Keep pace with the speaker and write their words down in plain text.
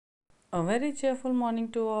A very cheerful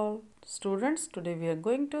morning to all. Students, today we are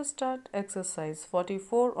going to start exercise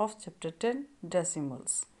 44 of chapter 10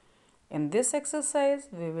 decimals. In this exercise,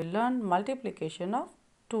 we will learn multiplication of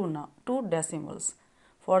two decimals.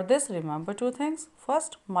 For this, remember two things.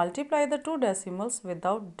 First, multiply the two decimals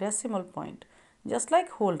without decimal point, just like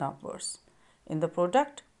whole numbers. In the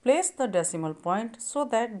product, place the decimal point so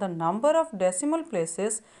that the number of decimal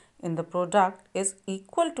places in the product is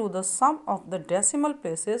equal to the sum of the decimal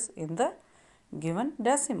places in the given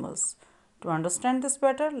decimals. To understand this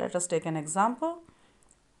better, let us take an example.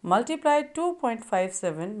 Multiply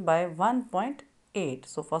 2.57 by 1.8.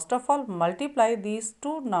 So, first of all, multiply these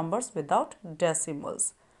two numbers without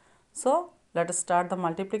decimals. So, let us start the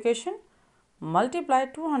multiplication. Multiply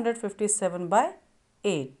 257 by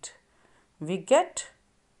 8. We get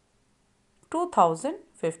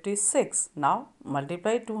 2056. Now,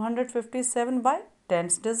 multiply 257 by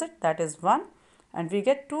 10's digit, that is 1, and we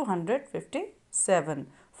get 257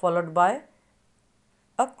 followed by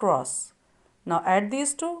a cross. Now, add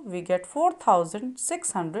these two, we get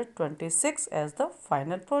 4626 as the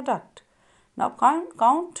final product. Now,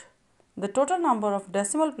 count the total number of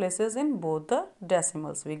decimal places in both the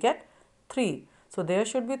decimals. We get 3. So, there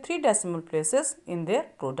should be 3 decimal places in their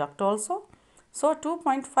product also. So,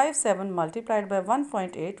 2.57 multiplied by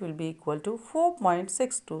 1.8 will be equal to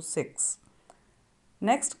 4.626.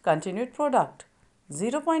 Next, continued product.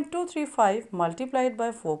 0.235 multiplied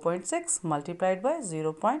by 4.6 multiplied by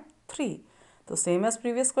 0.3. So, same as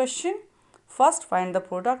previous question. First, find the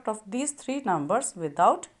product of these three numbers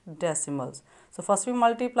without decimals. So, first we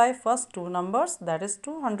multiply first two numbers, that is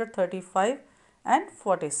 235 and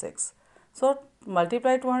 46. So,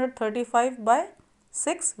 multiply 235 by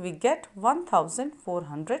 6, we get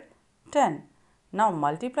 1410. Now,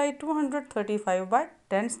 multiply 235 by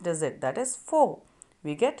 10's digit, that is 4.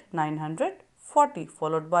 We get 940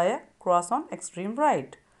 followed by a cross on extreme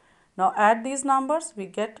right. Now, add these numbers, we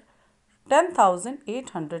get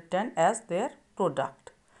 10,810 as their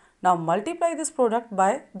product. Now, multiply this product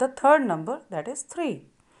by the third number, that is 3,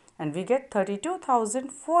 and we get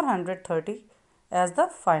 32,430 as the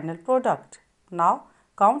final product. Now,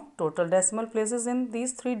 count total decimal places in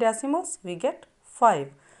these three decimals, we get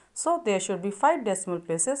 5. So, there should be 5 decimal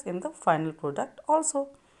places in the final product also.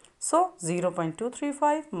 So,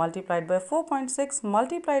 0.235 multiplied by 4.6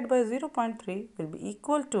 multiplied by 0.3 will be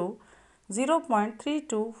equal to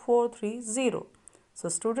 0.32430. So,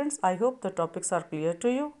 students, I hope the topics are clear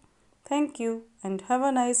to you. Thank you and have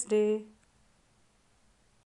a nice day.